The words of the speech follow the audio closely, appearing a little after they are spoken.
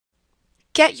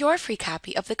Get your free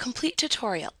copy of the complete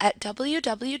tutorial at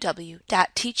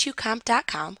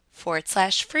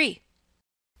www.teachucomp.com/free.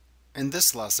 In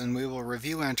this lesson, we will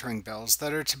review entering bills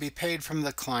that are to be paid from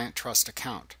the Client Trust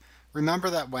account. Remember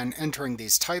that when entering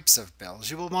these types of bills,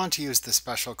 you will want to use the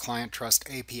special Client Trust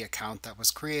AP account that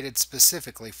was created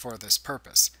specifically for this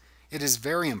purpose. It is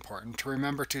very important to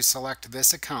remember to select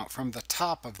this account from the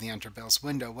top of the Enter Bills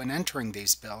window when entering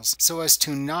these bills so as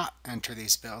to not enter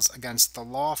these bills against the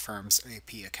law firm's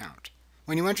AP account.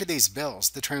 When you enter these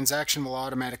bills, the transaction will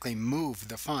automatically move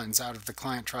the funds out of the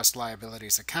Client Trust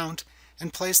Liabilities account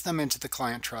and place them into the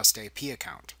Client Trust AP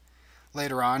account.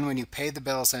 Later on, when you pay the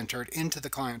bills entered into the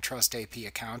Client Trust AP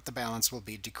account, the balance will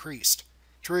be decreased.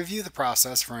 To review the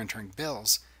process for entering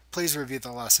bills, please review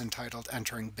the lesson titled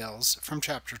Entering Bills from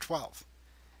Chapter 12.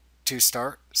 To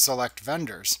start, select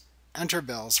Vendors, enter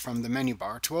Bills from the menu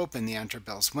bar to open the Enter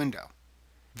Bills window.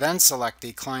 Then select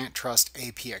the Client Trust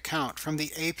AP account from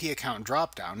the AP account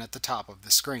drop-down at the top of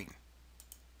the screen.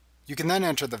 You can then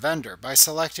enter the vendor by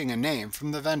selecting a name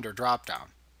from the vendor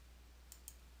drop-down.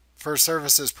 For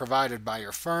services provided by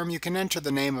your firm, you can enter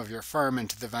the name of your firm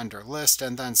into the vendor list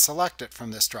and then select it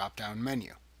from this drop-down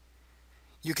menu.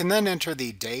 You can then enter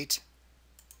the date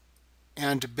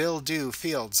and bill due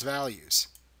fields values.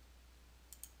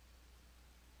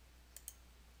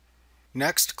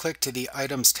 Next, click to the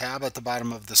Items tab at the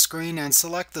bottom of the screen and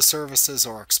select the services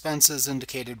or expenses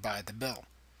indicated by the bill.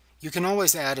 You can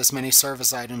always add as many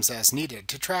service items as needed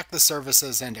to track the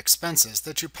services and expenses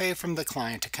that you pay from the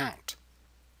client account.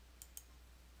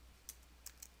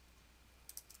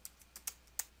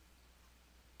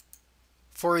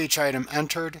 For each item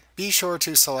entered, be sure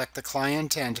to select the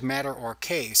client and matter or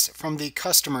case from the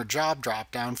Customer Job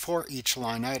drop-down for each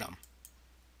line item.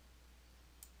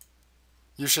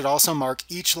 You should also mark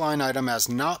each line item as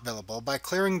not billable by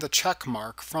clearing the check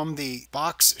mark from the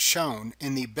box shown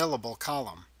in the billable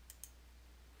column.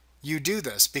 You do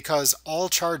this because all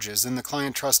charges in the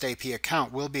Client Trust AP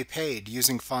account will be paid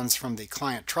using funds from the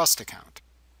Client Trust account.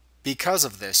 Because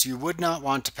of this, you would not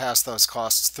want to pass those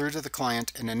costs through to the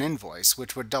client in an invoice,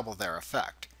 which would double their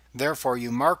effect. Therefore,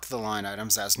 you mark the line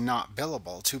items as not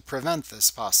billable to prevent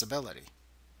this possibility.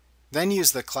 Then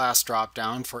use the Class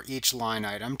drop-down for each line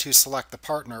item to select the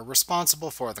partner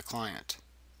responsible for the client.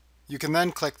 You can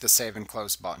then click the Save and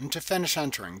Close button to finish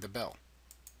entering the bill.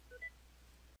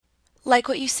 Like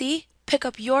what you see? Pick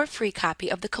up your free copy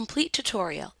of the complete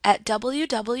tutorial at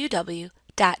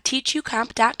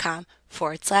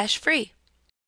www.teachucomp.com/free.